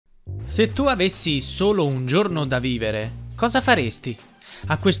Se tu avessi solo un giorno da vivere, cosa faresti?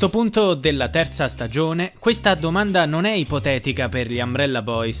 A questo punto della terza stagione, questa domanda non è ipotetica per gli Umbrella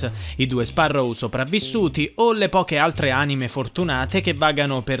Boys, i due Sparrow sopravvissuti o le poche altre anime fortunate che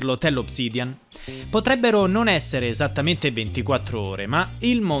vagano per l'hotel Obsidian. Potrebbero non essere esattamente 24 ore, ma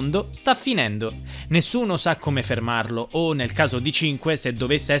il mondo sta finendo. Nessuno sa come fermarlo, o nel caso di 5 se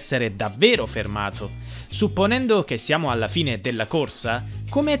dovesse essere davvero fermato. Supponendo che siamo alla fine della corsa,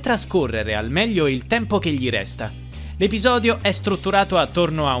 come trascorrere al meglio il tempo che gli resta? L'episodio è strutturato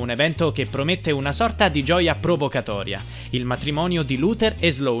attorno a un evento che promette una sorta di gioia provocatoria, il matrimonio di Luther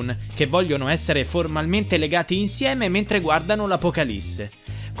e Sloan, che vogliono essere formalmente legati insieme mentre guardano l'Apocalisse.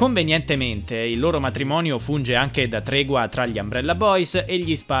 Convenientemente, il loro matrimonio funge anche da tregua tra gli Umbrella Boys e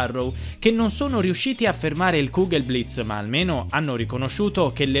gli Sparrow, che non sono riusciti a fermare il Kugelblitz, ma almeno hanno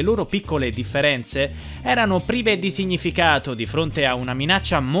riconosciuto che le loro piccole differenze erano prive di significato di fronte a una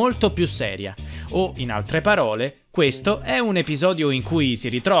minaccia molto più seria. O, in altre parole, questo è un episodio in cui si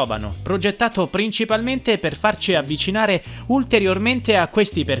ritrovano, progettato principalmente per farci avvicinare ulteriormente a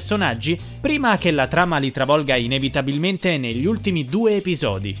questi personaggi prima che la trama li travolga inevitabilmente negli ultimi 2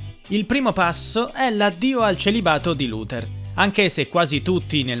 episodi. Il primo passo è l'addio al celibato di Luther. Anche se quasi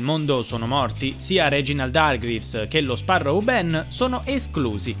tutti nel mondo sono morti, sia Reginald Hargreaves che lo Sparrow Ben sono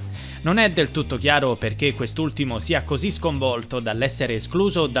esclusi. Non è del tutto chiaro perché quest'ultimo sia così sconvolto dall'essere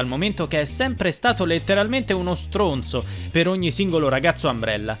escluso, dal momento che è sempre stato letteralmente uno stronzo per ogni singolo ragazzo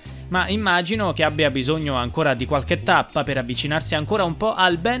Umbrella, ma immagino che abbia bisogno ancora di qualche tappa per avvicinarsi ancora un po'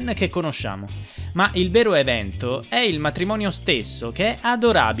 al Ben che conosciamo. Ma il vero evento è il matrimonio stesso, che è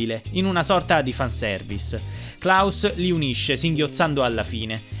adorabile, in una sorta di fanservice. Klaus li unisce singhiozzando alla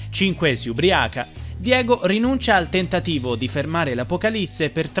fine, 5 si ubriaca, Diego rinuncia al tentativo di fermare l'Apocalisse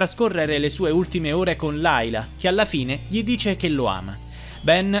per trascorrere le sue ultime ore con Layla, che alla fine gli dice che lo ama.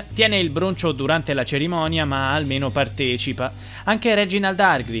 Ben tiene il broncio durante la cerimonia, ma almeno partecipa. Anche Reginald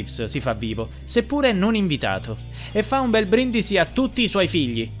Hargreaves si fa vivo, seppure non invitato, e fa un bel brindisi a tutti i suoi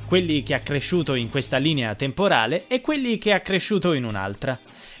figli, quelli che ha cresciuto in questa linea temporale e quelli che ha cresciuto in un'altra.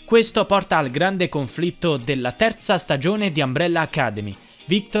 Questo porta al grande conflitto della terza stagione di Umbrella Academy,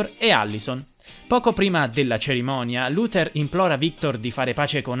 Victor e Allison. Poco prima della cerimonia, Luther implora Victor di fare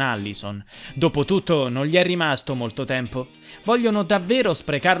pace con Allison. Dopotutto non gli è rimasto molto tempo. Vogliono davvero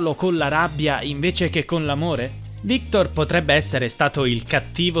sprecarlo con la rabbia invece che con l'amore? Victor potrebbe essere stato il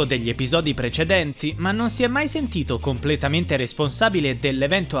cattivo degli episodi precedenti, ma non si è mai sentito completamente responsabile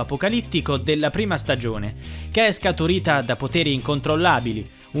dell'evento apocalittico della prima stagione, che è scaturita da poteri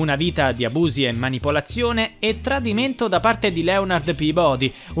incontrollabili, una vita di abusi e manipolazione e tradimento da parte di Leonard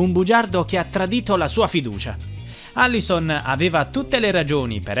Peabody, un bugiardo che ha tradito la sua fiducia. Allison aveva tutte le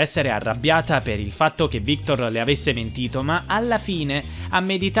ragioni per essere arrabbiata per il fatto che Victor le avesse mentito, ma alla fine ha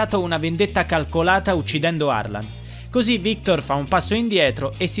meditato una vendetta calcolata uccidendo Harlan. Così Victor fa un passo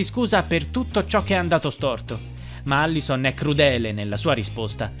indietro e si scusa per tutto ciò che è andato storto. Ma Allison è crudele nella sua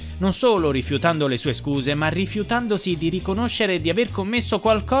risposta, non solo rifiutando le sue scuse, ma rifiutandosi di riconoscere di aver commesso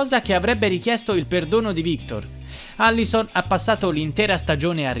qualcosa che avrebbe richiesto il perdono di Victor. Allison ha passato l'intera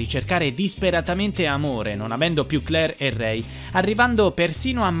stagione a ricercare disperatamente amore, non avendo più Claire e Ray, arrivando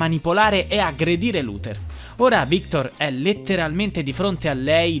persino a manipolare e aggredire Luther. Ora Victor è letteralmente di fronte a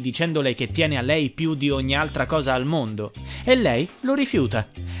lei dicendole che tiene a lei più di ogni altra cosa al mondo, e lei lo rifiuta.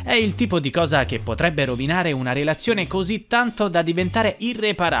 È il tipo di cosa che potrebbe rovinare una relazione così tanto da diventare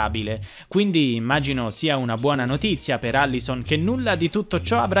irreparabile, quindi immagino sia una buona notizia per Allison che nulla di tutto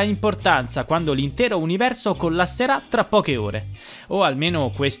ciò avrà importanza quando l'intero universo collasserà tra poche ore. O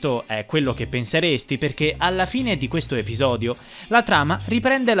almeno questo è quello che penseresti, perché alla fine di questo episodio la trama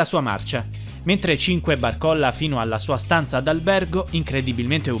riprende la sua marcia. Mentre 5 barcolla fino alla sua stanza d'albergo,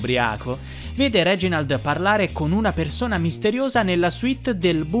 incredibilmente ubriaco, vede Reginald parlare con una persona misteriosa nella suite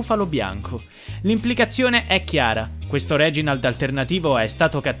del Bufalo Bianco. L'implicazione è chiara: questo Reginald alternativo è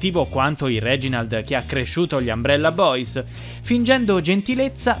stato cattivo quanto il Reginald che ha cresciuto gli Umbrella Boys, fingendo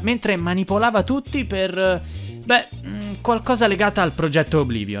gentilezza mentre manipolava tutti per... qualcosa legata al progetto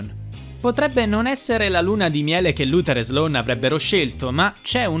Oblivion. Potrebbe non essere la luna di miele che Luther e Sloan avrebbero scelto, ma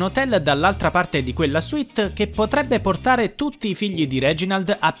c'è un hotel dall'altra parte di quella suite che potrebbe portare tutti i figli di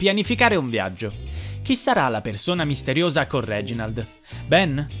Reginald a pianificare un viaggio. Chi sarà la persona misteriosa con Reginald?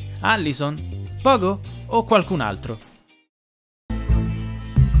 Ben? Allison? Pogo? O qualcun altro?